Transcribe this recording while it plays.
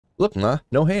Look, Ma,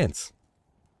 no hands.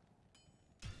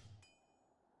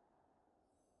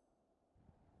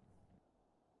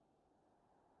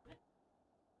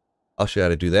 I'll show you how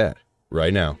to do that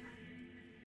right now.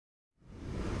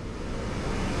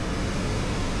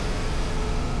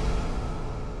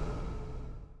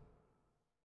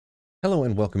 Hello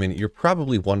and welcome in. You're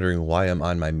probably wondering why I'm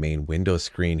on my main Windows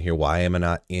screen here. Why am I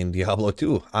not in Diablo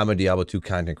 2? I'm a Diablo 2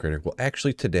 content creator. Well,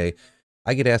 actually today,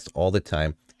 I get asked all the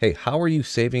time, hey, how are you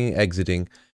saving and exiting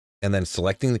and then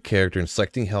selecting the character and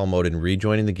selecting hell mode and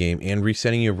rejoining the game and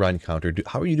resetting your run counter?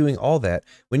 How are you doing all that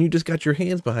when you just got your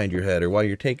hands behind your head or while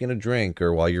you're taking a drink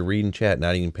or while you're reading chat,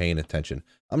 not even paying attention?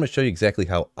 I'm going to show you exactly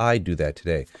how I do that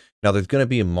today. Now, there's going to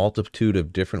be a multitude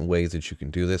of different ways that you can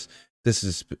do this. This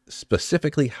is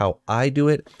specifically how I do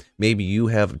it. Maybe you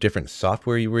have different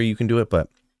software where you can do it, but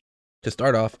to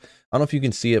start off, I don't know if you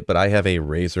can see it, but I have a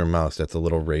Razer mouse. That's a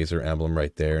little Razer emblem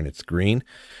right there, and it's green.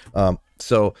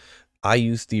 So I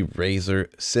use the Razer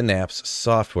Synapse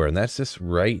software, and that's this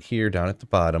right here down at the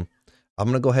bottom. I'm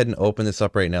going to go ahead and open this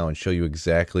up right now and show you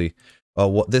exactly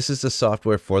what this is. The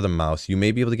software for the mouse. You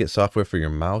may be able to get software for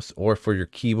your mouse or for your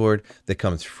keyboard that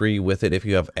comes free with it if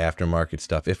you have aftermarket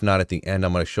stuff. If not, at the end,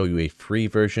 I'm going to show you a free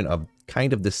version of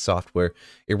kind of this software.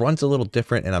 It runs a little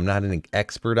different, and I'm not an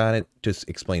expert on it to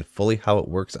explain fully how it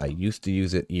works. I used to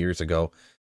use it years ago,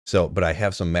 but I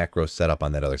have some macros set up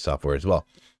on that other software as well.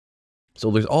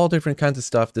 So there's all different kinds of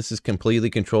stuff. This is completely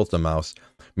controls the mouse.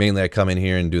 Mainly I come in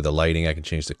here and do the lighting. I can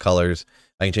change the colors.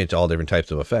 I can change all different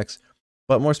types of effects.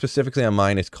 But more specifically on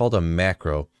mine, it's called a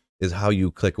macro, is how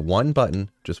you click one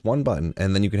button, just one button,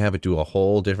 and then you can have it do a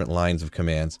whole different lines of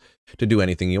commands to do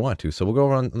anything you want to. So we'll go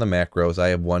around the macros. I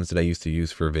have ones that I used to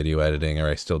use for video editing, or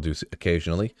I still do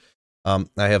occasionally. I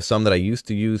have some that I used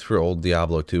to use for old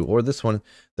Diablo 2, or this one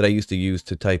that I used to use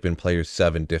to type in player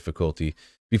 7 difficulty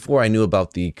before I knew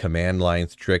about the command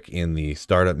lines trick in the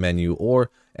startup menu, or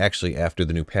actually after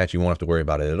the new patch. You won't have to worry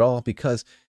about it at all because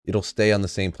it'll stay on the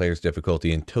same player's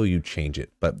difficulty until you change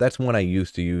it. But that's one I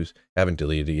used to use, haven't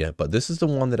deleted it yet, but this is the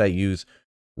one that I use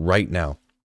right now.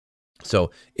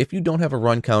 So if you don't have a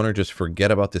run counter, just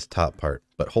forget about this top part.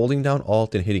 But holding down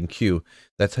Alt and hitting Q,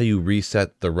 that's how you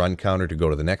reset the run counter to go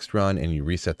to the next run, and you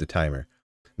reset the timer.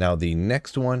 Now the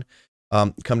next one,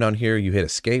 come down here, you hit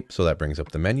Escape, so that brings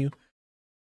up the menu.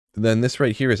 Then this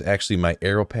right here is actually my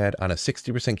arrow pad on a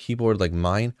 60% keyboard like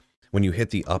mine. When you hit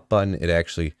the up button, it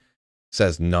actually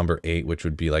says number 8, which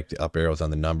would be like the up arrows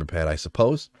on the number pad, I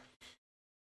suppose.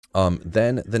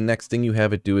 Then the next thing you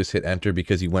have it do is hit enter,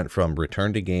 because you went from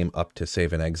return to game up to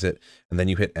save and exit, and then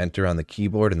you hit enter on the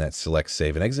keyboard and that selects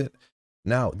save and exit.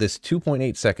 Now this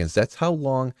 2.8 seconds, that's how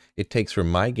long it takes for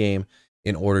my game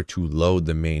in order to load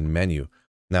the main menu.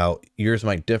 Now yours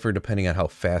might differ depending on how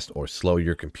fast or slow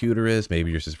your computer is.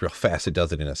 Maybe yours is real fast, it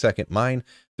does it in a second. Mine,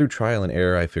 through trial and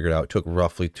error, I figured out it took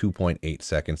roughly 2.8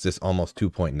 seconds. This almost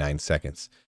 2.9 seconds.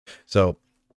 So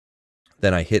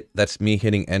then that's me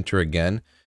hitting enter again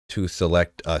to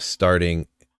select starting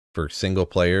for single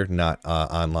player, not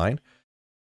online.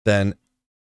 Then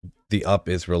the up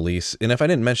is release. And if I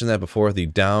didn't mention that before, the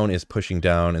down is pushing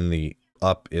down and the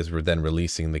up is then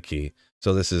releasing the key.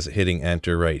 So this is hitting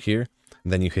enter right here.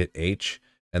 And then you hit H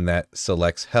and that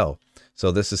selects hell.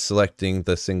 So this is selecting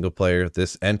the single player.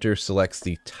 This enter selects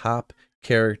the top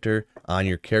character on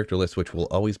your character list, which will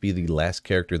always be the last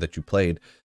character that you played.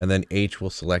 And then H will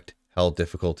select hell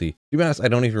difficulty. To be honest, I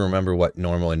don't even remember what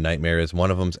normal and nightmare is. One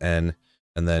of them's N,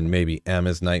 and then maybe M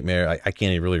is nightmare. I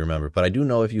can't even really remember, but I do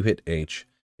know if you hit H,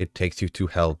 it takes you to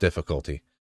hell difficulty.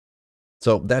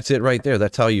 So that's it right there.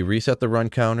 That's how you reset the run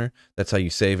counter. That's how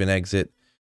you save and exit.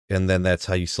 And then that's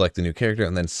how you select the new character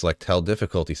and then select hell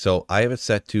difficulty. So I have it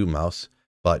set to mouse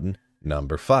button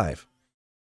number 5.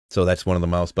 So that's one of the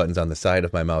mouse buttons on the side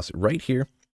of my mouse right here.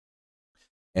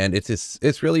 And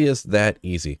it really is that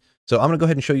easy. So I'm going to go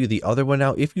ahead and show you the other one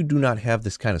now. If you do not have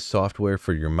this kind of software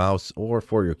for your mouse or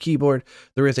for your keyboard,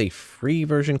 there is a free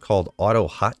version called Auto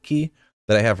Hotkey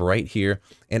that I have right here.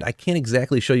 And I can't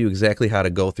exactly show you exactly how to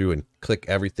go through and click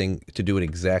everything to do it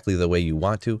exactly the way you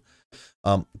want to.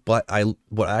 But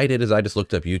what I did is I just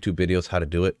looked up YouTube videos how to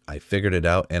do it. I figured it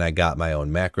out and I got my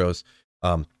own macros.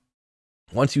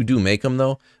 Once you do make them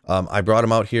though, I brought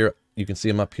them out here. You can see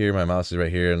them up here. My mouse is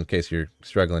right here in case you're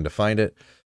struggling to find it.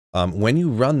 When you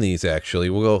run these,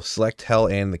 actually, we'll go select hell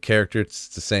and the character. It's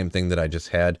the same thing that I just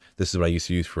had. This is what I used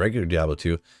to use for regular Diablo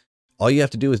 2. All you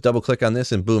have to do is double click on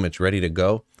this and boom, it's ready to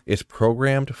go. It's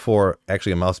programmed for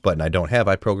actually a mouse button I don't have.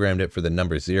 I programmed it for the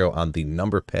number 0 on the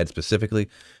number pad specifically.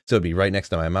 So it'd be right next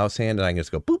to my mouse hand and I can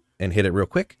just go boop and hit it real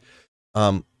quick.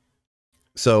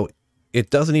 So it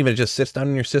doesn't even, it just sits down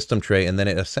in your system tray and then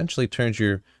it essentially turns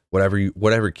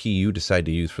whatever key you decide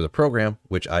to use for the program,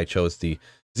 which I chose the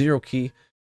 0 key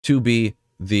to be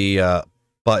the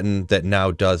button that now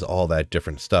does all that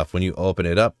different stuff. When you open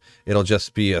it up, it'll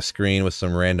just be a screen with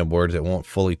some random words. It won't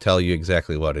fully tell you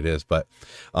exactly what it is, but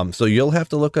so you'll have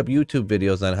to look up YouTube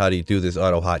videos on how to do this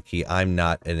auto hotkey. I'm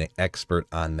not an expert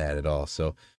on that at all.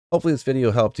 So hopefully this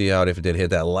video helped you out. If it did,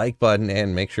 hit that like button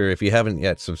and make sure, if you haven't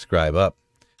yet, subscribe up.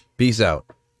 Peace out.